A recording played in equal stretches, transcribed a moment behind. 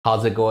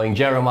How's it going,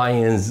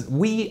 Jeremians?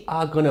 We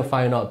are going to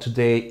find out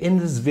today in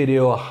this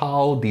video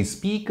how the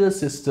speaker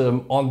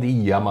system on the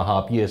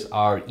Yamaha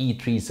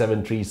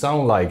PSR-E373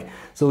 sound like.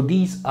 So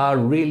these are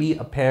really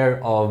a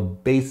pair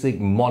of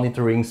basic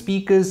monitoring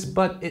speakers,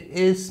 but it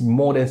is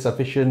more than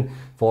sufficient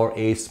for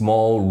a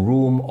small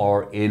room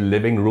or a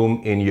living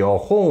room in your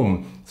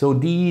home. So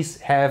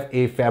these have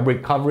a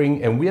fabric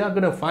covering, and we are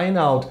going to find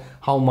out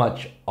how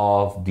much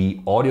of the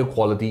audio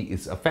quality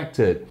is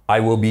affected.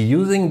 I will be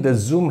using the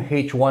Zoom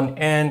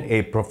H1N,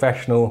 a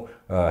professional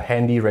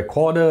handy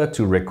recorder,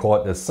 to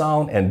record the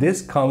sound, and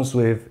this comes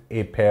with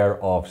a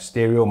pair of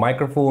stereo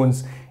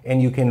microphones,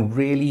 and you can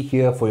really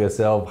hear for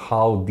yourself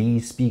how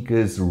these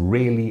speakers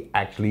really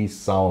actually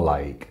sound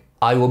like.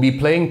 I will be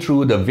playing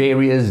through the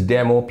various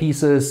demo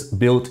pieces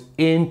built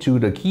into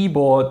the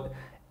keyboard,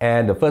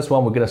 and the first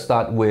one we're going to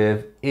start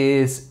with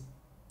is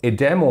a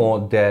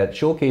demo that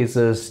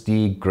showcases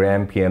the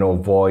grand piano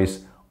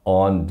voice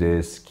on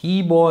this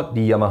keyboard,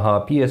 the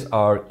Yamaha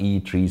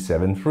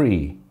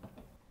PSR-E373.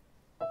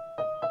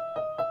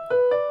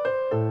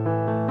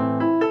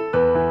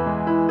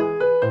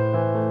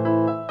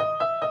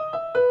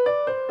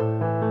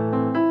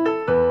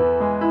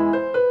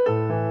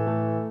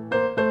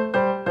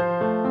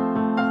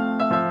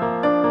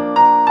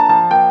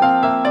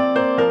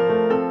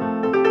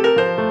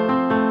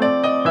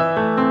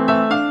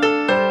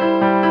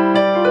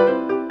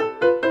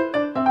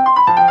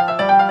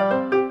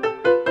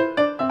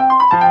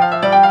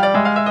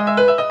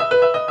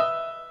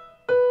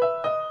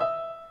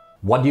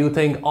 What do you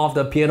think of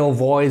the piano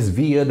voice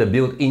via the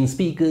built-in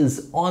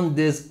speakers on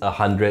this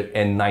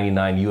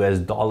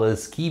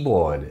 $199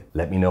 keyboard?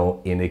 Let me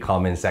know in the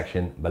comment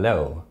section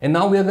below. And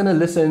now we're gonna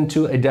listen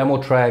to a demo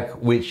track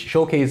which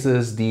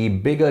showcases the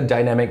bigger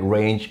dynamic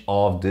range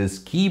of this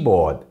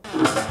keyboard.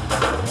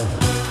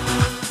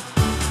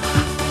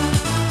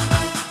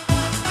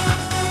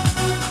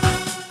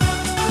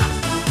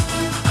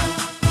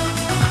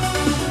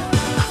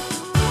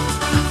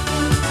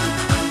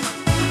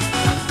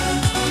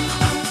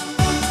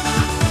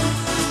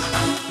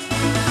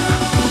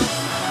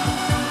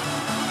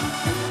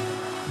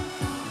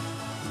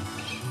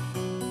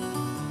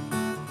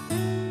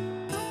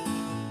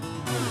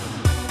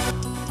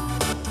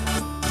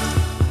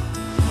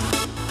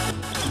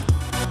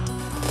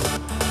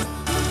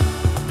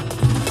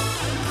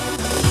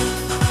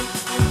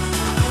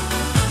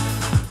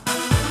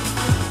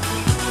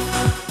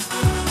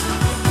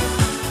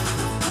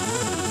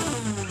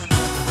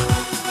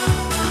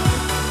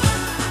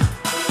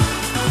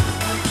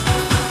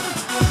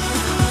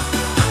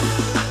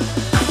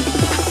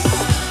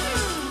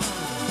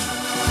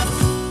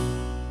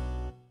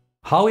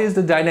 How is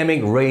the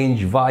dynamic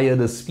range via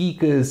the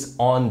speakers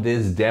on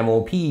this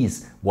demo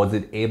piece? Was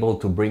it able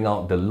to bring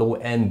out the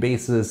low-end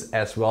basses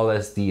as well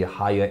as the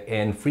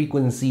higher-end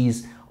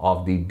frequencies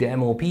of the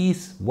demo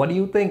piece? What do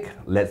you think?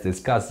 Let's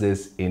discuss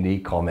this in the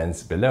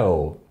comments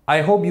below.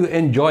 I hope you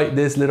enjoyed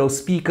this little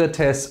speaker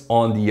test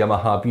on the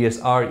Yamaha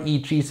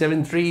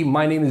PSR-E373.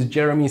 My name is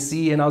Jeremy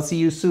C, and I'll see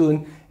you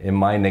soon in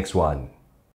my next one.